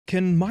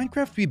Can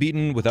Minecraft be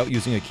beaten without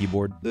using a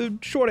keyboard? The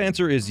short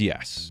answer is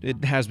yes.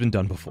 It has been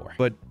done before.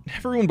 But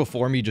everyone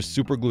before me just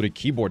superglued a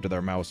keyboard to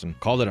their mouse and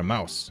called it a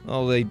mouse.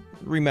 Well, they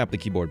remapped the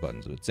keyboard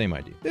buttons, but same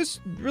idea. This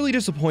really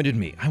disappointed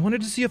me. I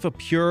wanted to see if a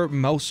pure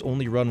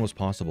mouse-only run was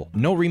possible.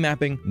 No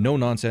remapping, no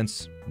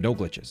nonsense, no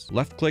glitches.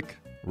 Left click,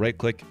 right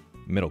click,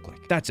 middle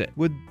click. That's it.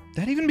 Would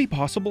that even be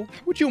possible?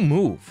 How would you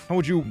move? How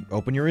would you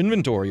open your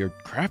inventory or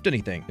craft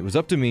anything? It was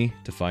up to me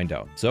to find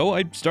out. So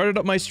I started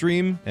up my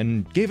stream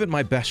and gave it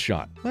my best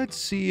shot. Let's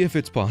see if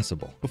it's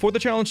possible. Before the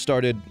challenge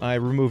started, I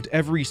removed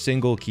every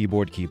single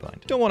keyboard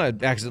keybind. Don't want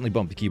to accidentally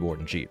bump the keyboard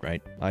and cheat,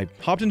 right? I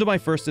hopped into my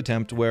first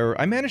attempt where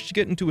I managed to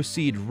get into a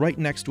seed right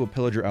next to a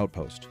pillager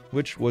outpost,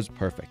 which was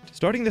perfect.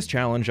 Starting this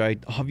challenge, I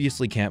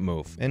obviously can't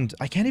move, and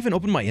I can't even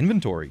open my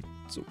inventory.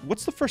 So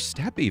what's the first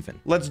step even?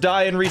 Let's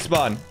die and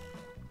respawn.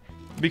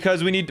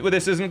 Because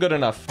this isn't good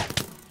enough.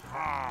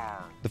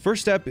 The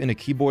first step in a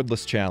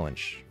keyboardless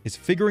challenge is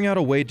figuring out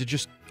a way to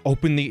just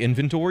open the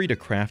inventory to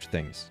craft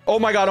things. Oh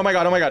my god, oh my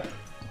god, oh my god.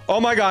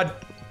 Oh my god.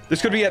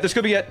 This could be it, this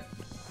could be it.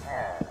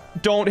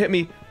 Don't hit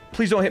me.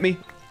 Please don't hit me.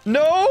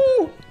 No!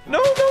 No,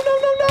 no, no,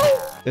 no, no!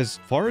 As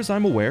far as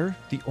I'm aware,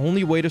 the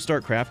only way to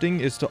start crafting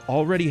is to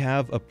already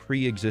have a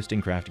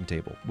pre-existing crafting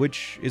table,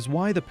 which is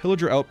why the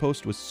pillager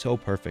outpost was so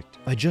perfect.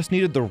 I just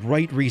needed the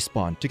right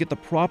respawn to get the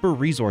proper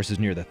resources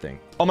near the thing.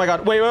 Oh my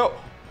god, wait, wait.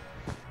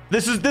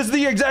 This is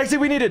the exact thing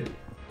we needed.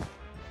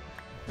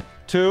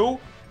 2,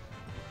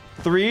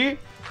 3.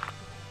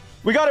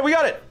 We got it, we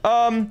got it.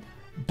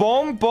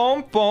 Boom,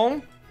 boom,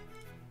 boom.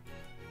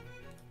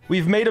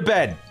 We've made a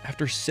bed.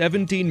 After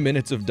 17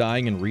 minutes of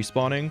dying and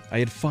respawning, I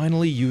had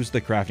finally used the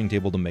crafting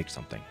table to make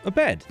something. A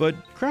bed. But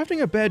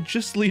crafting a bed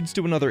just leads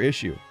to another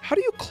issue. How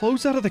do you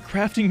close out of the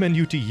crafting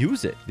menu to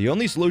use it? The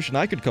only solution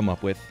I could come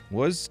up with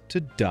was to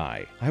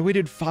die. I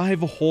waited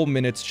 5 whole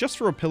minutes just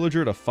for a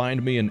pillager to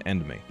find me and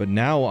end me. But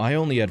now I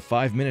only had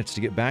 5 minutes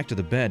to get back to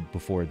the bed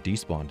before it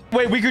despawned.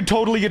 Wait, we could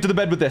totally get to the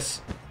bed with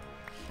this.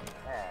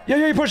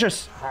 Yeah, push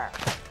us.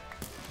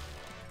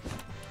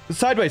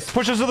 Sideways,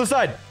 push us to the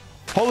side.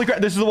 Holy crap,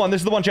 this is the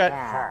one,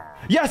 chat.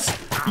 Yes!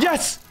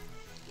 Yes!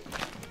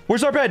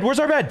 Where's our bed? Where's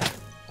our bed?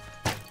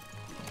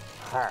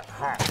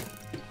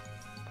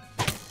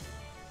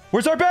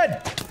 Where's our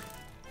bed?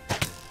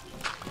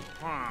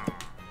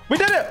 We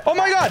did it! Oh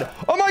my god!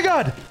 Oh my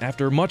god!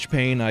 After much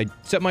pain, I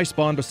set my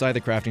spawn beside the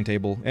crafting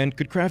table and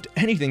could craft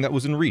anything that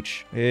was in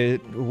reach.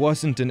 It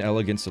wasn't an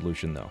elegant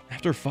solution though.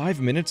 After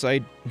 5 minutes, I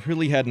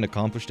really hadn't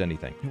accomplished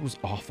anything. It was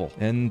awful.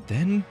 And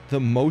then the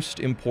most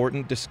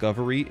important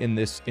discovery in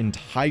this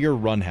entire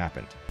run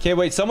happened. Okay,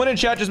 wait, someone in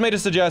chat just made a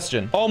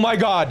suggestion. Oh my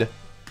god!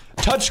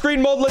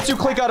 Touchscreen mode lets you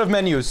click out of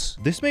menus.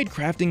 This made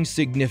crafting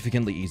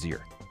significantly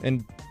easier,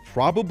 and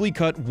probably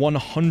cut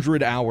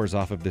 100 hours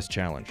off of this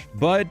challenge.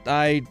 But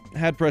I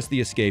had pressed the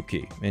escape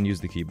key and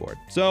used the keyboard.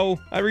 So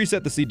I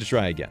reset the seed to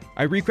try again.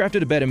 I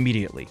recrafted a bed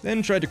immediately,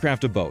 then tried to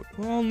craft a boat,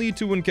 only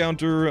to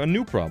encounter a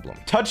new problem.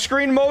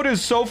 Touchscreen mode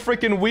is so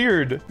freaking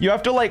weird. You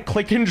have to like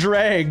click and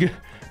drag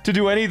to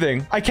do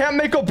anything. I can't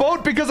make a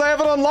boat because I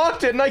haven't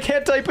unlocked it, and I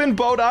can't type in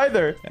boat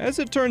either. As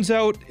it turns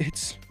out,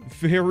 it's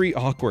very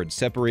awkward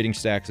separating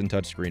stacks in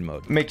touchscreen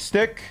mode. Make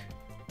stick.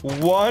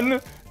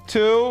 1,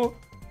 2.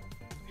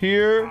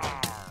 Here,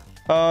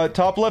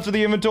 top left of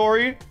the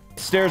inventory.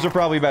 Stairs are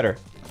probably better.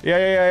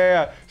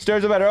 Yeah.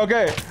 Stairs are better.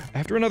 Okay.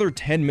 After another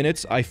 10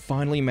 minutes, I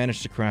finally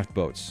managed to craft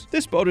boats.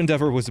 This boat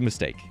endeavor was a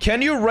mistake.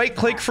 Can you right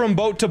click from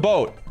boat to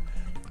boat?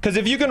 Because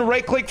if you can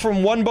right click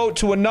from one boat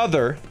to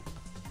another,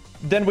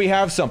 then we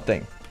have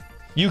something.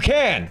 You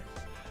can.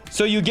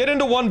 So you get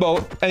into one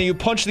boat and you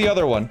punch the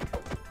other one.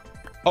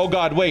 Oh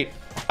god, wait.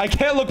 I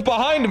can't look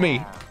behind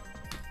me.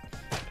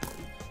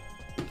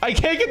 I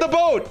can't get the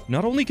boat!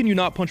 Not only can you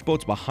not punch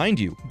boats behind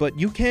you, but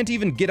you can't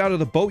even get out of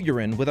the boat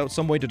you're in without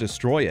some way to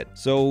destroy it.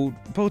 So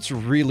boats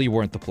really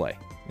weren't the play.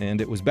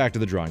 And it was back to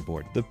the drawing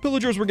board. The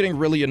pillagers were getting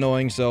really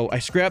annoying, so I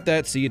scrapped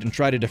that seed and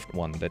tried a different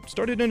one that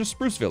started in a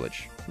spruce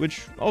village,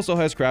 which also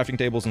has crafting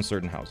tables in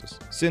certain houses.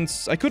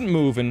 Since I couldn't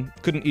move and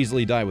couldn't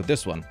easily die with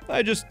this one,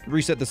 I just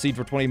reset the seed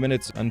for 20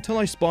 minutes until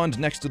I spawned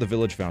next to the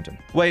village fountain.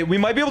 Wait, we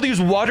might be able to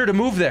use water to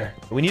move there.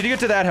 We need to get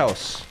to that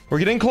house. We're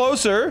getting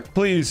closer.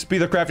 Please be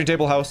the crafting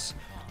table house.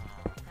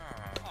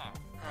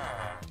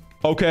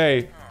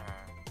 Okay,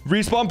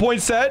 respawn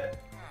point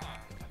set,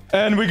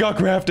 and we got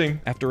crafting.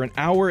 After an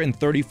hour and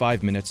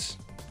 35 minutes,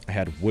 I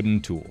had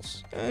wooden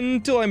tools.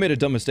 Until I made a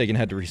dumb mistake and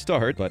had to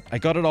restart, but I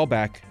got it all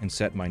back and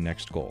set my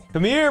next goal.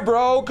 Come here,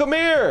 bro, come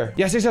here.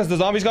 Yes, the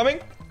zombie's coming.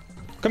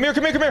 Come here.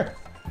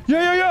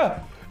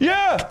 Yeah.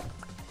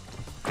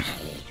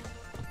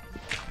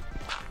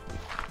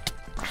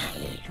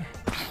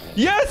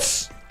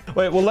 Yes!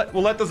 Wait, we'll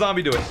let the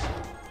zombie do it.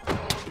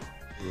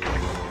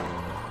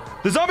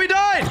 The zombie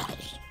died!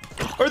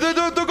 Or the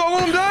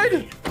golem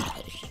died?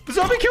 The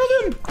zombie killed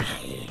him!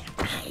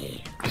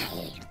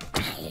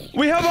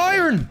 We have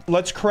iron!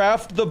 Let's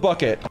craft the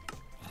bucket.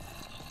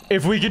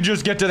 If we can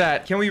just get to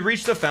that. Can we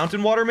reach the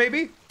fountain water,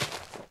 maybe?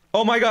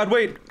 Oh my god,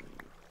 wait.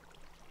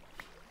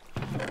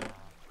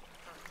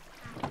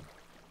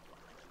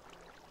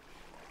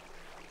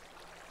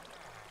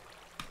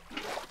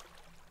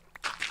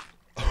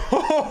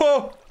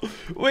 Oh,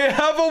 we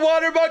have a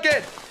water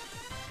bucket.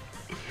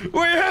 We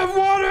have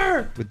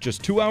water! With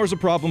just 2 hours of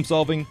problem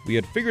solving, we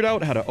had figured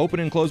out how to open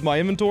and close my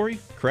inventory,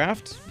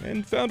 craft,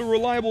 and found a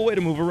reliable way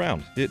to move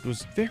around. It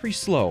was very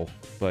slow,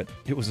 but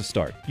it was a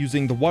start.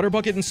 Using the water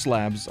bucket and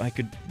slabs, I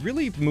could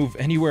really move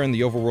anywhere in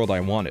the overworld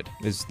I wanted,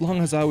 as long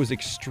as I was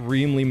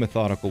extremely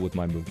methodical with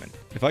my movement.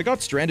 If I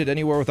got stranded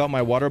anywhere without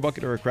my water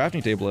bucket or a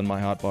crafting table in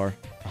my hotbar,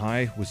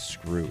 I was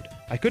screwed.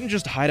 I couldn't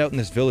just hide out in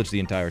this village the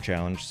entire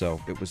challenge, so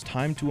it was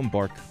time to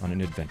embark on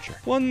an adventure.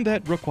 One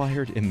that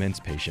required immense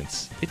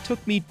patience. It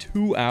took me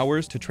 2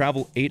 hours to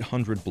travel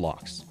 800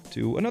 blocks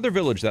to another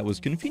village that was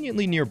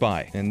conveniently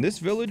nearby, and this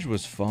village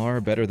was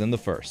far better than the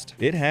first.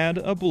 It had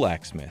a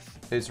blacksmith.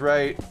 It's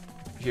right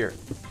here.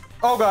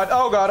 Oh god,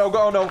 oh god, oh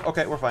god, oh no.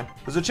 Okay, we're fine.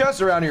 There's a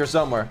chest around here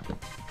somewhere.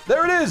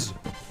 There it is!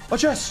 A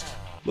chest!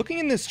 Looking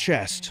in this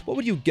chest, what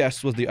would you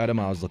guess was the item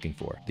I was looking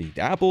for? The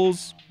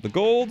apples? The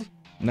gold?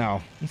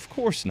 No, of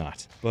course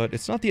not. But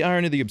it's not the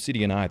iron or the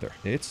obsidian either.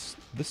 It's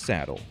the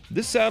saddle.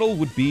 This saddle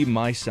would be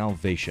my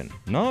salvation.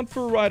 Not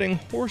for riding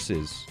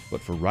horses,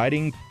 but for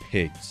riding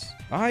pigs.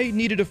 I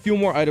needed a few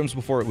more items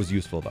before it was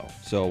useful though,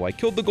 so I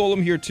killed the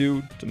golem here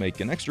too to make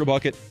an extra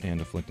bucket and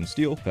a flint and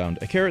steel, found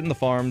a carrot in the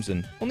farms,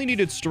 and only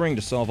needed string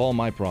to solve all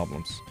my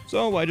problems.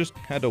 So I just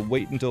had to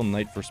wait until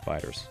night for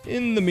spiders.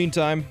 In the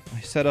meantime,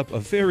 I set up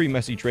a very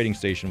messy trading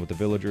station with the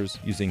villagers,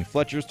 using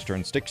fletchers to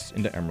turn sticks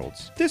into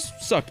emeralds. This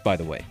sucked, by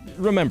the way.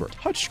 Remember,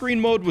 touchscreen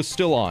mode was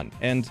still on,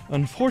 and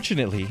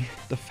unfortunately,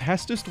 the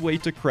fastest way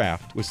to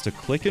craft was to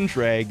click and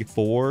drag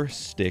 4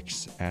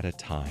 sticks at a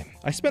time.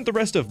 I spent the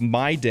rest of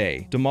my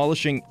day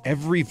demolishing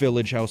every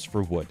village house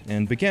for wood,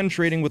 and began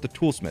trading with the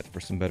toolsmith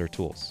for some better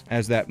tools.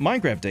 As that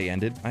Minecraft day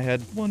ended, I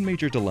had one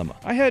major dilemma.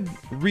 I had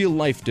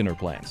real-life dinner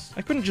plans.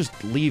 I couldn't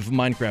just leave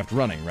Minecraft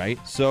running, right?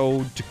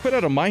 So, to quit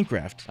out of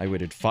Minecraft, I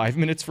waited 5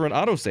 minutes for an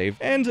autosave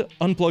and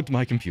unplugged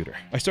my computer.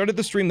 I started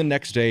the stream the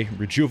next day,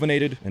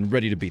 rejuvenated and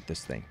ready to beat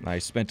this thing. I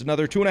spent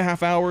another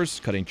 2.5 hours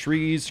cutting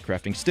trees,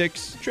 crafting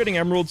sticks, trading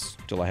emeralds,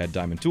 till I had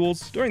diamond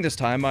tools. During this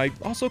time, I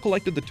also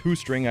collected the 2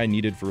 string I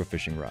needed for a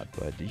fishing rod,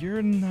 but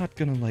you're not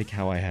gonna like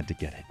how I had to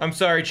get it. I'm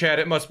sorry, Chad,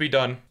 it must be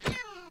done.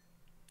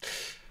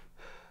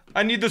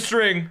 I need the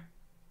string.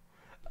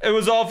 It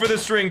was all for the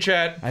string,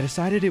 chat. I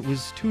decided it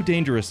was too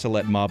dangerous to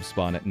let mobs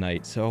spawn at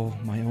night, so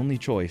my only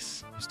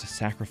choice was to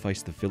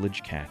sacrifice the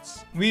village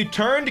cats. We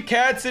turned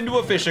cats into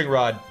a fishing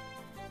rod.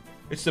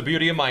 It's the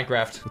beauty of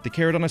Minecraft. With the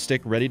carrot on a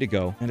stick ready to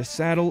go, and a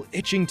saddle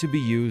itching to be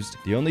used,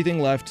 the only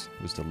thing left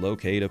was to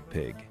locate a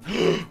pig.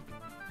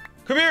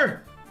 Come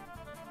here!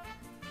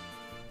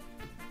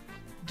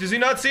 Does he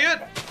not see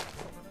it?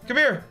 Come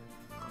here.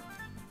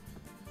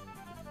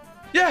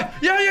 Yeah!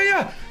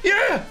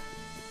 Yeah!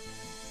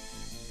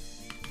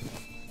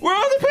 We're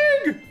on the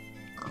pig!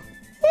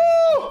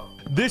 Woo!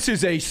 This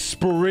is a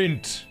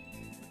sprint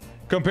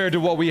compared to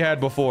what we had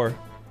before.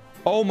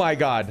 Oh my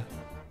god.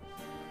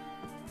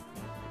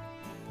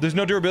 There's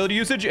no durability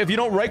usage? If you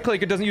don't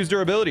right-click, it doesn't use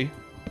durability.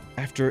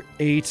 After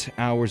 8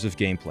 hours of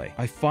gameplay,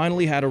 I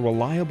finally had a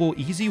reliable,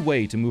 easy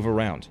way to move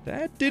around.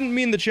 That didn't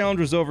mean the challenge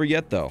was over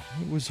yet, though.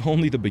 It was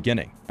only the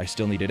beginning. I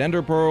still needed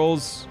ender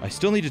pearls, I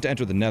still needed to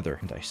enter the nether,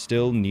 and I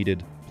still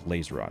needed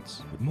blaze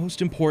rods. But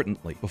most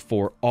importantly,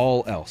 before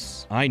all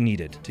else, I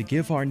needed to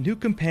give our new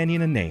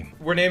companion a name.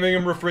 We're naming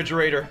him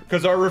Refrigerator,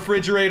 because our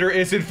refrigerator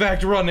is in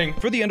fact running.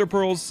 For the ender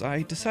pearls,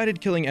 I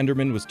decided killing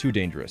endermen was too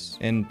dangerous,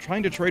 and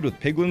trying to trade with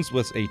piglins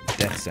was a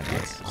death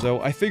sentence.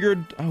 So I figured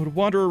I would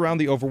wander around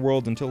the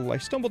overworld until I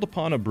stumbled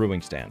upon a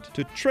brewing stand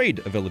to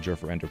trade a villager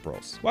for ender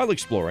pearls. While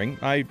exploring,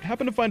 I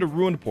happened to find a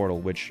ruined portal,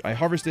 which I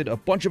harvested a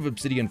bunch of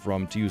obsidian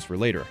from to use for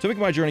later. To make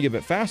my journey a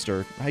bit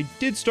faster, I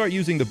did start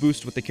using the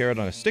boost with the carrot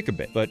on a stick a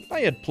bit, but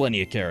I had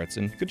plenty of carrots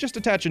and could just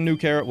attach a new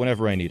carrot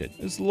whenever I needed,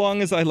 as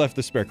long as I left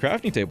the spare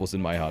crafting tables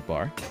in my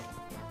hotbar.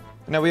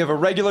 Now we have a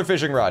regular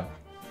fishing rod.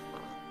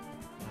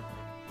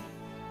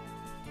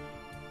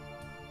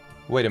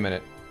 Wait a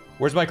minute.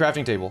 Where's my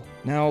crafting table?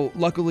 Now,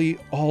 luckily,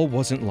 all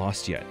wasn't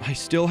lost yet. I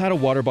still had a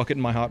water bucket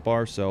in my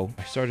hotbar, so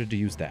I started to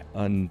use that.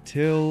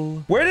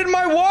 Until... Where did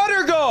my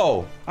water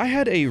go? I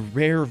had a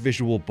rare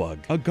visual bug,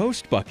 a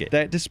ghost bucket,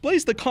 that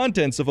displays the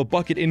contents of a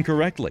bucket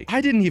incorrectly. I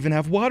didn't even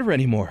have water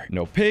anymore.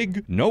 No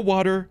pig, no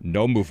water,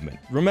 no movement.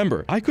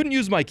 Remember, I couldn't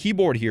use my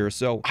keyboard here,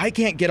 so I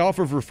can't get off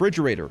of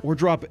refrigerator or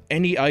drop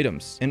any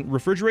items. And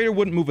refrigerator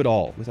wouldn't move at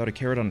all without a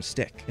carrot on a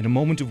stick. In a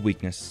moment of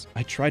weakness,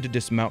 I tried to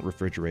dismount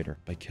refrigerator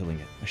by killing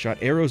it. I shot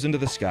arrows into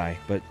the sky,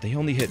 but they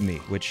only hit me,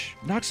 which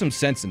knocked some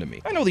sense into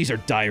me. I know these are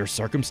dire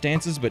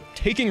circumstances, but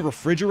taking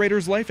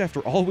refrigerator's life after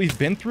all we've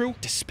been through?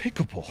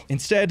 Despicable.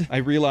 Instead, I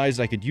realized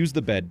I could use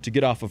the bed to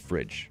get off of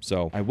fridge,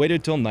 so I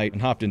waited till night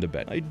and hopped into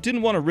bed. I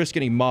didn't want to risk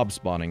any mob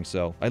spawning,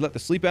 so I let the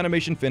sleep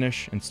animation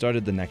finish and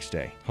started the next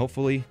day.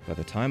 Hopefully, by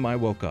the time I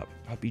woke up,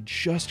 I'll be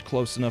just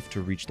close enough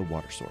to reach the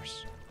water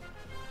source.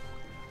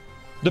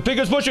 The pig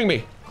is pushing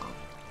me.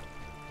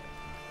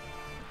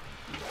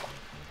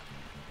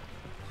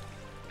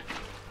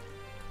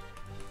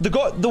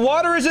 The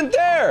water isn't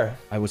there!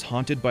 I was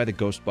haunted by the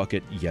ghost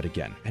bucket yet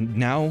again, and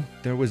now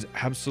there was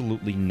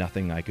absolutely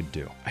nothing I could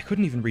do. I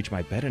couldn't even reach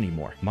my bed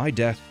anymore. My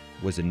death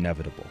was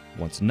inevitable.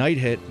 Once night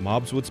hit,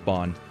 mobs would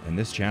spawn, and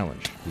this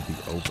challenge would be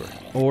over.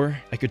 Or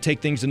I could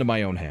take things into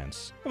my own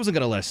hands. I wasn't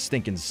gonna let a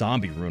stinking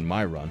zombie ruin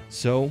my run,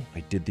 so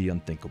I did the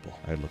unthinkable.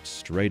 I looked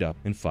straight up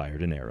and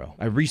fired an arrow.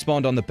 I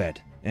respawned on the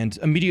bed, and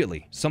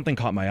immediately, something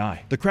caught my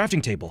eye. The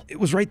crafting table. It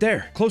was right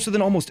there, closer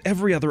than almost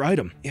every other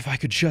item. If I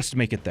could just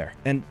make it there.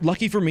 And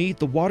lucky for me,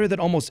 the water that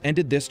almost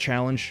ended this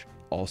challenge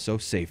also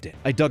saved it.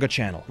 I dug a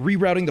channel,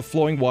 rerouting the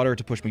flowing water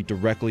to push me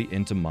directly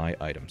into my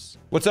items.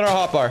 What's in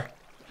our hotbar?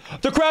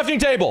 The crafting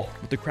table!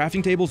 With the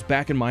crafting tables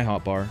back in my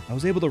hotbar, I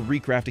was able to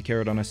recraft a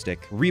carrot on a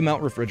stick,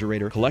 remount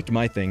refrigerator, collect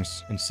my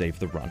things, and save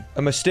the run.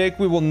 A mistake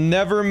we will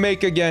never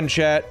make again,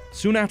 chat.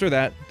 Soon after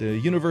that, the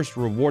universe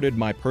rewarded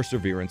my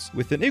perseverance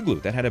with an igloo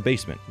that had a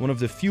basement, one of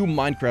the few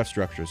Minecraft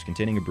structures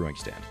containing a brewing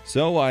stand.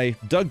 So I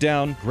dug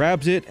down,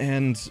 grabbed it,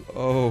 and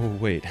oh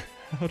wait.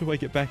 How do I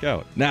get back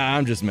out? Nah,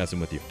 I'm just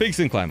messing with you. Pigs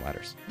can climb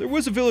ladders. There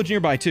was a village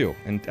nearby too,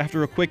 and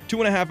after a quick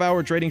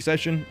 2.5-hour trading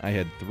session, I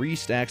had 3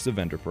 stacks of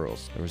ender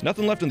pearls. There was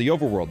nothing left in the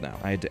overworld now.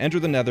 I had to enter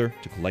the nether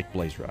to collect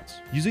blaze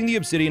rods. Using the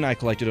obsidian I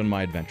collected on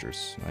my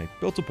adventures, I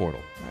built a portal.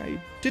 I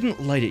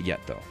didn't light it yet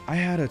though. I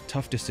had a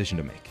tough decision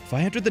to make. If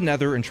I entered the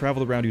nether and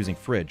traveled around using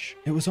Fridge,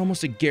 it was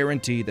almost a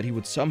guarantee that he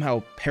would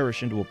somehow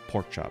perish into a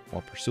pork chop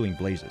while pursuing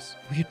blazes.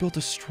 We had built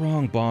a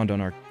strong bond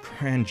on our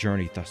grand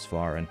journey thus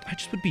far, and I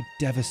just would be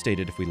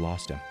devastated if we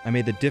lost him. I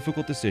made the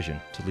difficult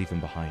decision to leave him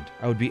behind.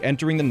 I would be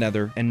entering the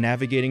nether and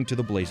navigating to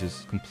the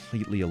blazes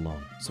completely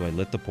alone. So I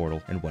lit the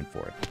portal and went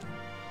for it.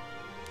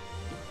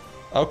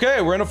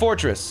 Okay, we're in a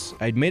fortress.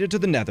 I'd made it to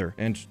the nether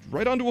and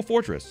right onto a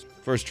fortress.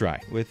 First try.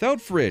 Without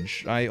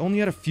Fridge, I only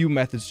had a few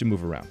methods to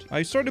move around.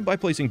 I started by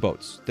placing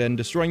boats, then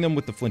destroying them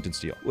with the flint and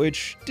steel,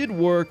 which did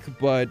work,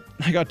 but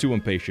I got too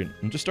impatient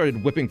and just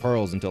started whipping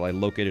pearls until I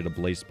located a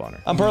blaze spawner.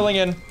 I'm pearling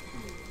in.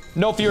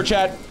 No fear,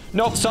 chat.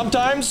 Nope,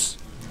 sometimes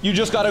you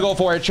just gotta go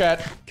for it,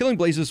 chat. Killing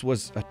blazes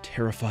was a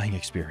terrifying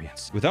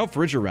experience. Without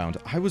Fridge around,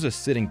 I was a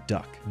sitting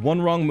duck. One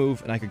wrong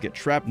move and I could get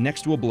trapped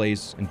next to a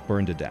blaze and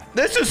burned to death.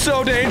 This is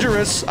so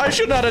dangerous. I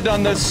should not have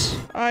done this.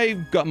 I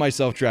got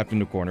myself trapped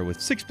in a corner with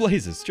 6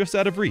 blazes just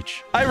out of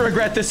reach. I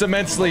regret this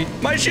immensely.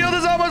 My shield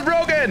is almost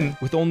broken.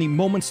 With only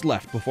moments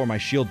left before my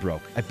shield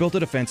broke, I built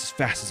a defense as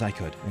fast as I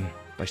could, and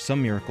by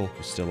some miracle,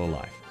 was still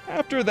alive.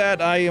 After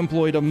that, I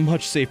employed a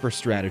much safer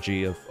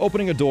strategy of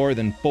opening a door,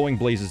 then bowing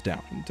blazes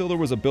down, until there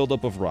was a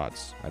buildup of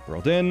rods. I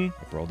pearled in,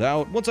 I pearled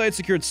out. Once I had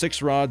secured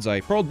 6 rods,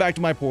 I pearled back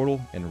to my portal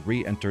and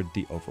re-entered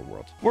the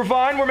overworld. We're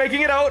fine, we're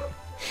making it out.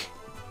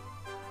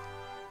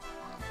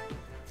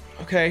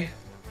 Okay.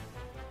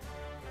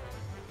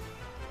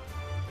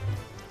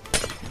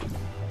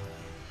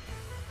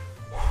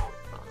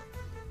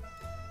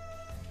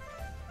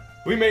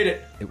 We made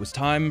it. It was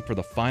time for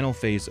the final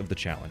phase of the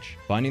challenge,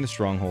 finding the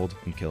stronghold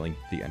and killing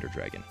the Ender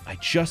Dragon. I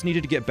just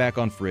needed to get back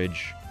on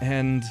Fridge,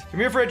 and... Come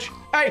here, Fridge.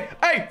 Hey,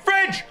 hey,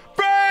 Fridge!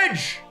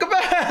 Fridge! Come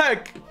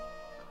back!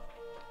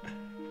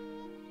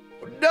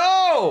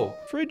 No!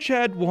 Fridge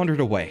had wandered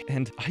away,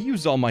 and I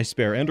used all my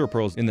spare Ender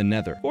Pearls in the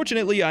nether.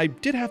 Fortunately, I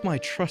did have my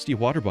trusty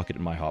water bucket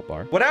in my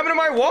hotbar. What happened to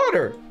my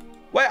water?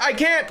 Wait, I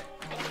can't.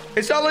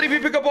 It's not letting me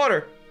pick up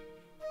water.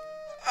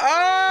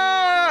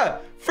 Ah!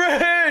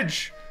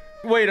 Fridge!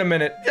 Wait a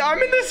minute. I'm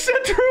in the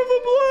center of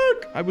a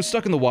block. I was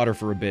stuck in the water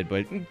for a bit,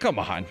 but come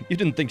on. You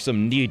didn't think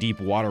some knee-deep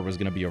water was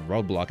gonna be a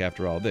roadblock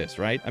after all this,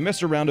 right? I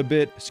messed around a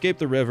bit, escaped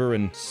the river,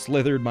 and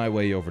slithered my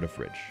way over to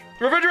Fridge.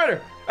 Refrigerator!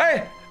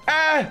 Hey!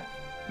 Ah!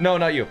 No,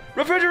 not you.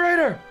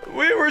 Refrigerator!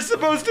 We were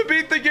supposed to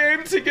beat the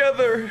game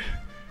together.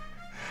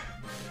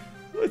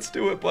 Let's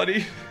do it,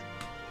 buddy.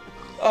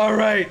 All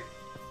right.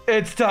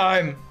 It's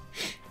time.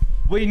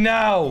 We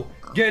now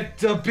get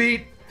to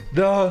beat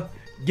the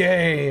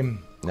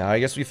game. Now I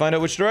guess we find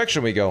out which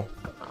direction we go.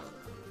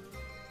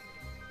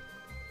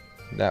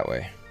 That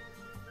way.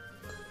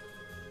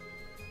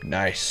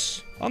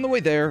 Nice. On the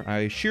way there,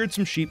 I sheared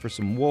some sheep for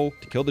some wool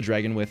to kill the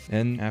dragon with,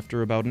 and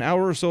after about an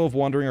hour or so of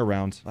wandering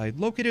around, I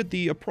located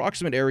the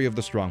approximate area of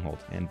the stronghold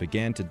and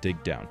began to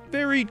dig down.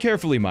 Very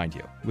carefully, mind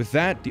you. With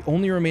that, the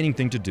only remaining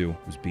thing to do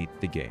was beat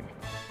the game.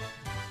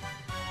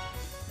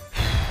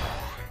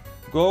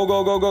 Go,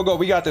 go, go, go, go.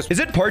 We got this. Is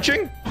it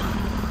parching?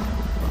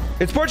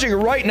 It's parching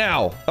right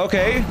now.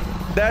 Okay.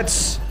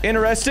 That's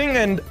interesting,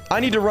 and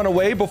I need to run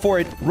away before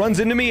it runs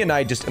into me and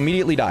I just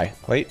immediately die.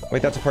 Wait,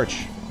 that's a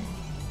perch.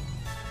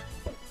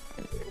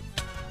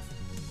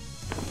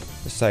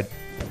 This side.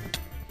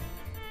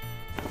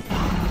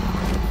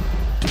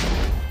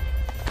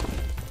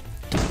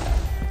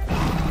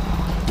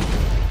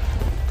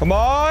 Come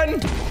on!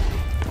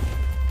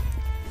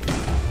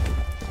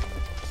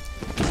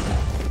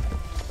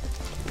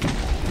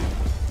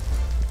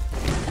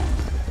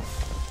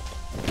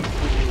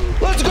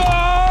 Let's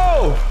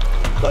go!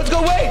 Let's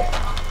go, wait!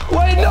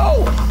 Wait,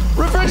 no!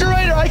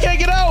 Refrigerator, I can't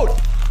get out!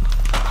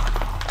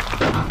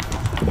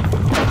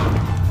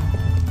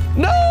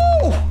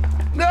 No!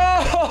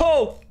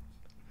 No!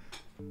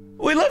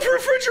 We left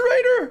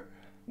refrigerator!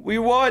 We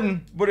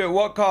won, but at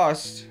what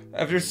cost?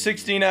 After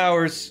 16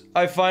 hours,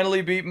 I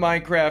finally beat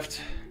Minecraft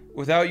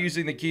without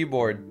using the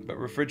keyboard, but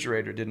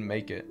refrigerator didn't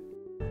make it.